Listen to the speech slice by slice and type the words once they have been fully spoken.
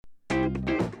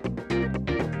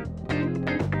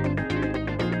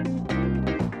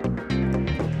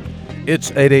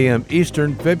It's 8 a.m.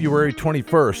 Eastern, February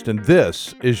 21st, and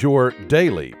this is your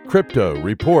daily crypto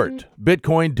report.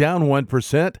 Bitcoin down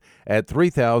 1% at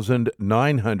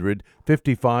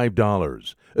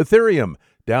 $3,955. Ethereum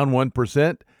down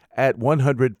 1% at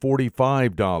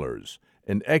 $145.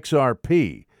 And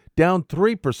XRP down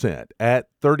 3% at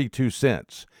 32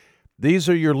 cents. These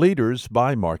are your leaders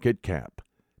by market cap.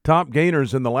 Top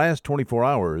gainers in the last 24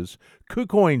 hours,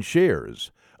 KuCoin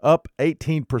shares up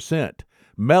 18%.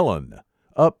 Melon,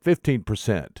 up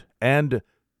 15%, and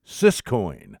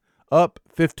Syscoin, up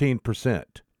 15%.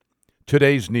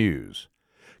 Today's news.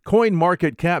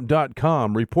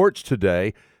 CoinMarketCap.com reports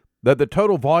today that the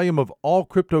total volume of all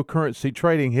cryptocurrency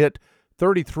trading hit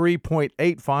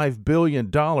 $33.85 billion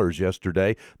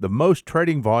yesterday, the most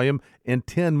trading volume in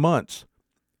 10 months.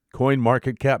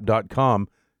 CoinMarketCap.com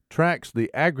tracks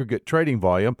the aggregate trading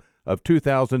volume of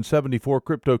 2,074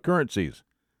 cryptocurrencies.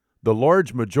 The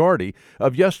large majority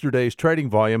of yesterday's trading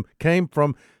volume came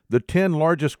from the 10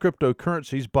 largest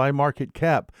cryptocurrencies by market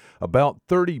cap. About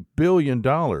 $30 billion,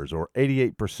 or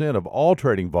 88% of all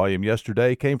trading volume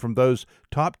yesterday, came from those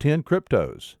top 10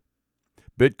 cryptos.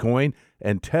 Bitcoin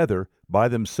and Tether by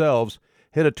themselves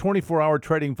hit a 24-hour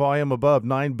trading volume above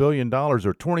 $9 billion, or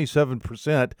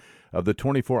 27% of the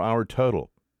 24-hour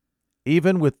total.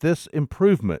 Even with this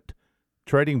improvement,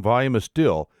 trading volume is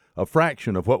still a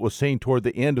fraction of what was seen toward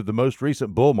the end of the most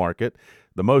recent bull market.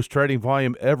 The most trading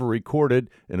volume ever recorded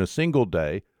in a single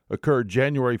day occurred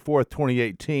January 4th,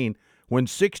 2018, when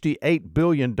 $68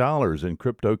 billion in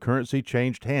cryptocurrency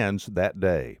changed hands that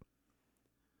day.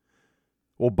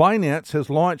 Well, Binance has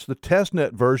launched the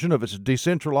Testnet version of its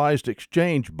decentralized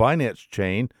exchange, Binance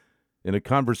Chain. In a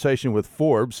conversation with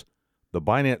Forbes, the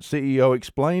Binance CEO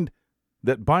explained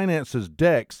that Binance's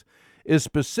DEX is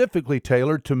specifically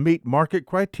tailored to meet market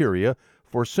criteria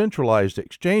for centralized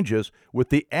exchanges with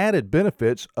the added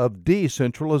benefits of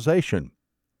decentralization.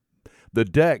 The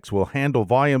DEX will handle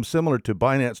volume similar to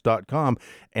Binance.com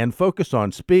and focus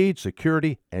on speed,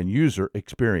 security, and user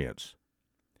experience.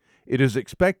 It is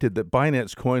expected that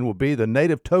Binance Coin will be the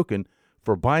native token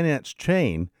for Binance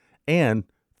Chain and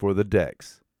for the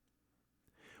DEX.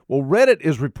 Well, Reddit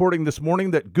is reporting this morning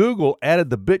that Google added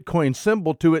the Bitcoin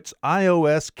symbol to its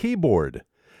iOS keyboard.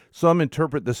 Some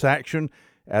interpret this action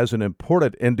as an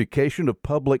important indication of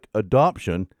public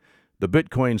adoption. The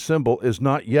Bitcoin symbol is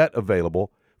not yet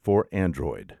available for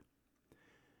Android.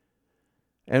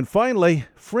 And finally,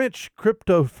 French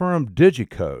crypto firm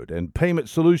Digicode and payment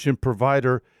solution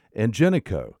provider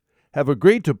Ingenico have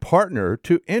agreed to partner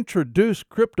to introduce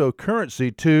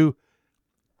cryptocurrency to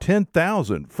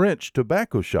 10,000 French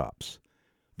tobacco shops.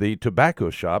 The tobacco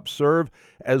shops serve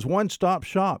as one-stop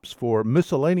shops for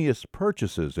miscellaneous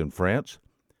purchases in France.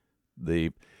 The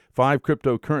 5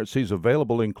 cryptocurrencies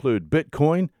available include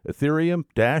Bitcoin, Ethereum,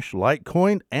 Dash,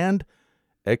 Litecoin, and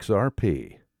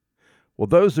XRP. Well,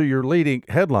 those are your leading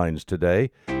headlines today.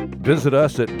 Visit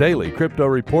us at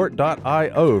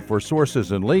dailycryptoreport.io for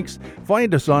sources and links.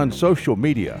 Find us on social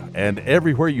media and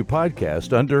everywhere you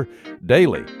podcast under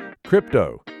Daily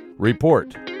Crypto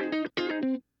Report.